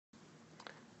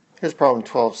Here's problem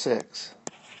 12.6.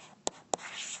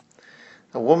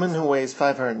 A woman who weighs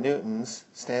 500 newtons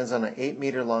stands on an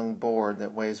 8-meter long board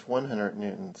that weighs 100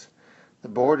 newtons. The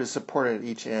board is supported at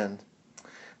each end.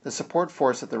 The support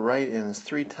force at the right end is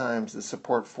 3 times the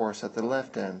support force at the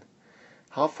left end.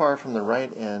 How far from the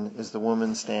right end is the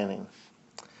woman standing?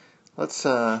 Let's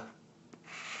draw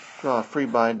a free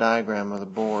body diagram of the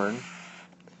board.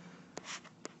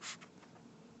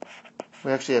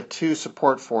 We actually have 2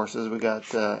 support forces. We got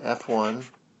F1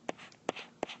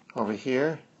 over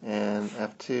here and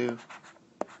F2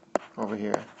 over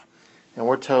here. And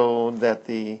we're told that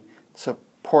the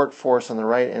support force on the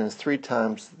right end is 3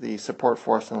 times the support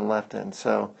force on the left end.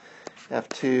 So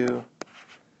F2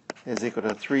 is equal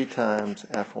to 3 times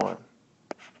F1.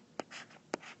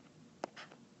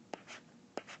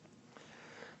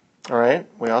 Alright,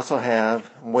 we also have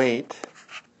weight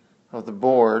of the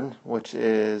board, which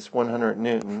is 100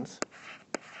 newtons.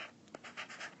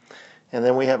 And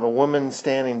then we have a woman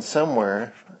standing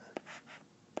somewhere,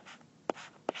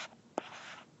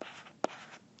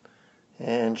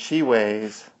 and she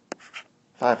weighs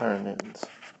 500 newtons.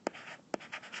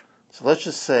 So let's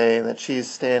just say that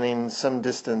she's standing some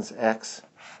distance x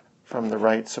from the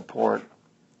right support,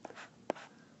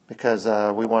 because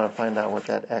we want to find out what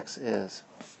that x is.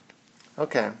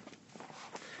 Okay.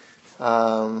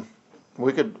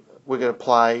 We could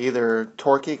apply either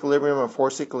torque equilibrium or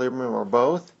force equilibrium or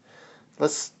both.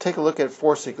 Let's take a look at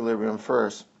force equilibrium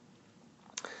first.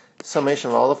 Summation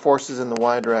of all the forces in the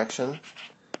y direction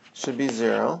should be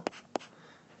 0.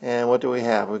 And what do we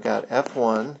have? We've got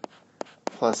F1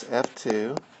 plus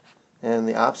F2. And in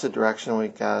the opposite direction we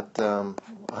got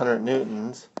 100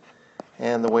 newtons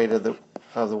and the weight of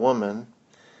the woman.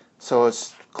 So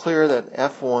it's clear that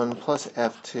F1 plus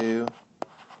F2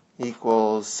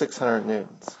 equals 600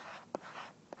 newtons.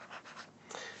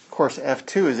 Of course,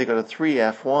 F2 is equal to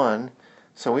 3F1,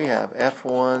 so we have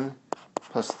F1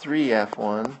 plus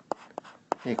 3F1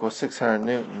 equals 600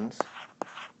 newtons,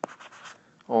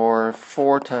 or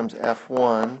 4 times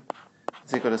F1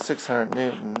 is equal to 600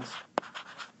 newtons.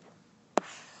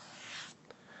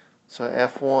 So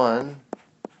F1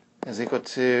 is equal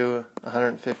to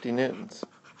 150 newtons.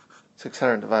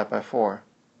 600 divided by 4.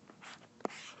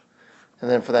 And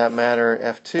then for that matter,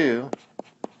 F2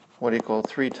 would equal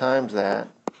 3 times that.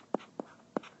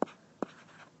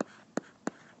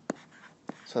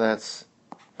 So that's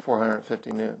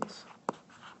 450 newtons.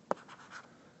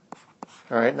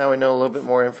 Alright, now we know a little bit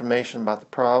more information about the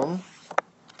problem.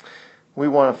 We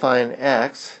want to find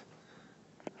x.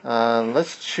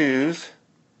 Let's choose,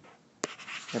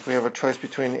 if we have a choice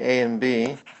between A and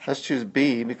B, let's choose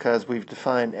B because we've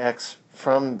defined x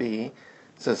from B.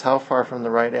 It says how far from the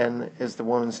right end is the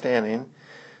woman standing.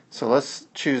 So let's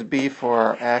choose B for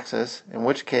our axis, in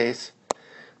which case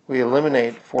we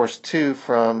eliminate force 2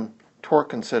 from torque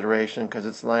consideration because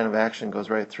its line of action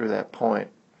goes right through that point.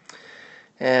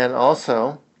 And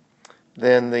also,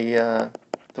 then the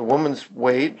woman's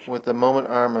weight with the moment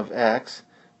arm of x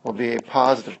will be a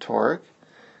positive torque,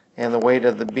 and the weight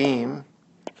of the beam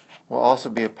will also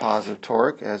be a positive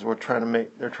torque, as they're trying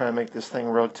to make this thing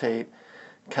rotate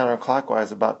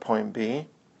counterclockwise about point B.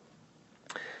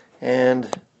 And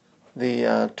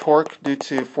the torque due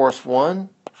to force 1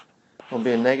 will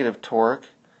be a negative torque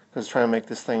because it's trying to make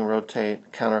this thing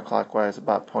rotate counterclockwise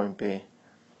about point B.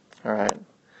 Alright,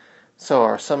 so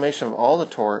our summation of all the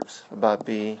torques about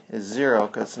B is 0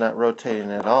 because it's not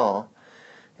rotating at all.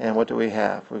 And what do we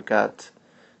have? We've got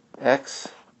x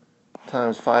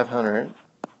times 500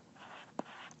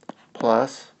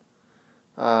 plus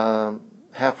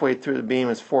halfway through the beam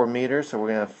is 4 meters, so we're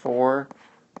going to have 4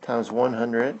 times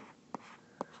 100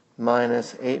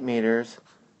 minus 8 meters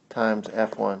times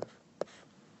F1.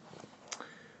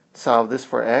 Solve this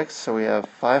for x, so we have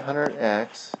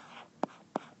 500x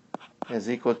is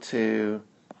equal to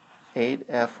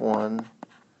 8F1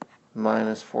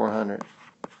 minus 400,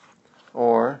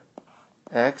 or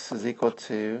x is equal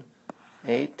to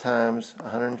 8 times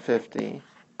 150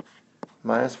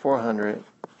 minus 400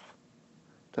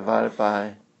 divided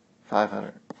by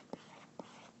 500.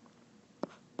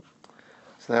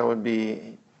 So that would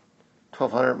be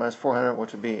 1200 minus 400,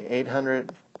 which would be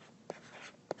 800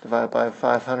 divided by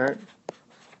 500,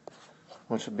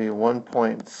 which would be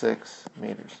 1.6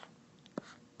 meters.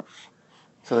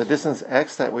 So the distance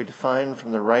x that we defined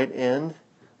from the right end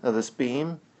of this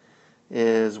beam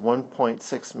is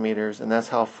 1.6 meters, and that's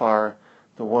how far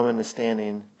the woman is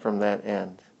standing from that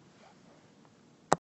end.